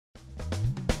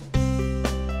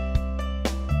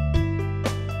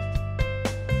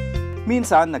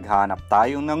Minsan, naghahanap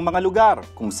tayo ng mga lugar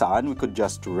kung saan we could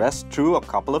just rest through a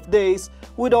couple of days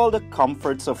with all the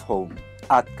comforts of home.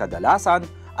 At kadalasan,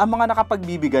 ang mga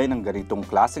nakapagbibigay ng ganitong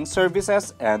klaseng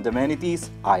services and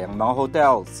amenities ay ang mga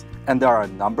hotels. And there are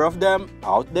a number of them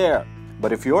out there.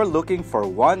 But if you're looking for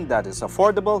one that is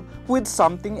affordable with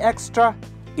something extra,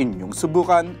 inyong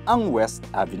subukan ang West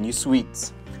Avenue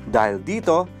Suites. Dahil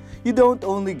dito, you don't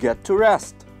only get to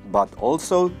rest, but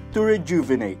also to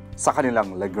rejuvenate sa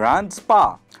kanilang Le Grand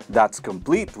Spa that's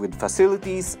complete with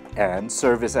facilities and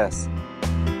services.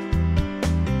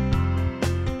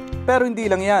 Pero hindi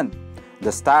lang yan.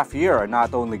 The staff here are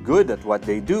not only good at what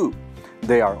they do,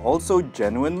 they are also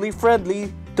genuinely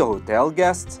friendly to hotel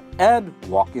guests and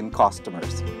walk-in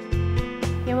customers.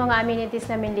 Yung mga amenities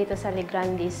namin dito sa Le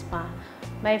Grand Spa,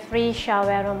 may free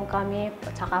shower room kami,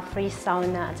 at saka free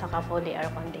sauna, at saka fully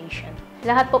air-conditioned.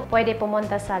 Lahat po pwede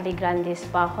pumunta sa Le Grand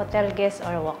Spa, hotel guest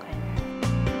or walk-in.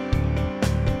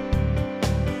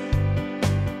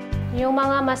 Yung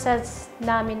mga massage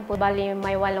namin po, bali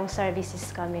may 8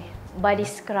 services kami. Body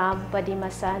scrub, body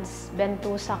massage,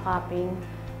 bentusa cupping,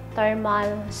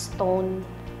 thermal, stone,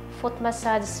 foot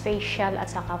massage, facial, at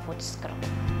saka foot scrub.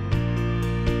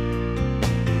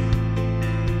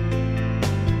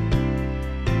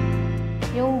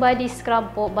 Yung body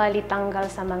scrub po, bali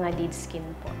tanggal sa mga dead skin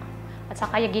po. At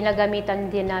saka yung ginagamitan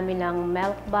din namin ng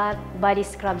milk bath, body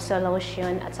scrub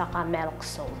solution, at saka milk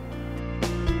salt.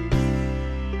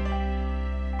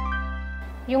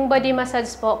 Yung body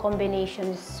massage po,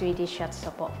 combination Swedish shots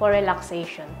po, for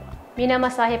relaxation po.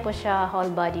 Minamasahe po siya whole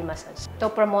body massage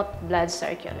to promote blood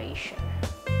circulation.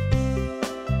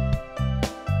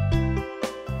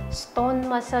 Stone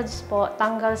massage po,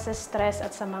 tanggal sa stress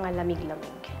at sa mga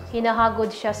lamig-lamig.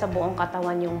 Hinahagod siya sa buong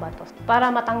katawan yung bato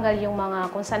para matanggal yung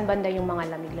mga, kung saan banda yung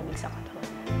mga lamig-lamig sa katawan.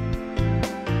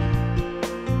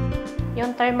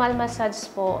 Yung thermal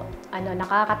massage po,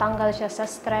 nakakatanggal siya sa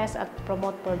stress at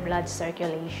promote for blood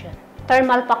circulation.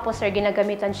 Thermal pack po sir,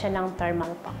 ginagamitan siya ng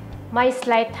thermal pack. May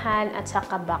slight hand at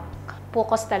saka back.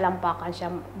 Focus talampakan siya.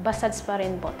 Massage pa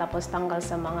rin po, tapos tanggal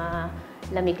sa mga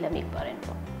lamig-lamig pa rin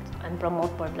po. And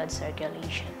promote for blood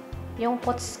circulation. Yung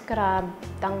foot scrub,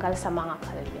 tanggal sa mga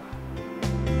kalyo.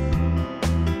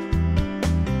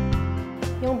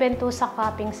 Yung bentusa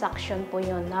cupping suction po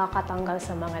yun, nakakatanggal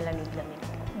sa mga lamig-lamig.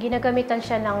 Ginagamitan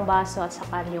siya ng baso at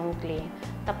saka yung clay.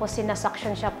 Tapos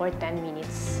sinasuction siya for 10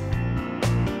 minutes.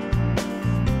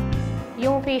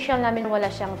 Yung facial namin wala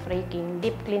siyang freaking,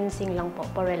 deep cleansing lang po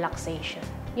for relaxation.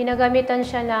 Ginagamitan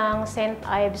siya ng St.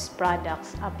 Ives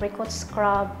products, apricot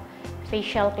scrub,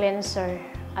 facial cleanser,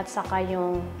 at saka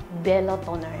yung bello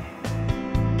toner.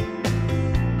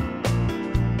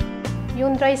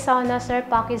 Yung dry sauna, sir,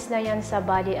 package na yan sa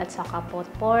body at saka po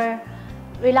for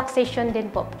relaxation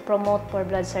din po, promote for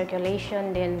blood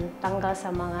circulation, din tanggal sa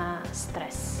mga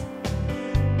stress.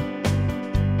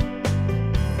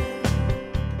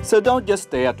 So don't just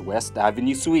stay at West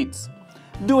Avenue Suites.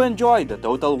 Do enjoy the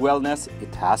total wellness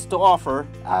it has to offer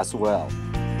as well.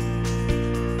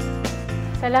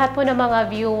 Sa lahat po ng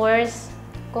mga viewers,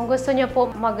 kung gusto niyo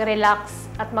po mag-relax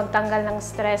at magtanggal ng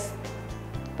stress,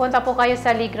 punta po kayo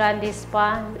sa Le Grand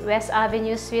Spa, West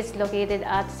Avenue Suites located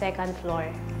at 2nd floor.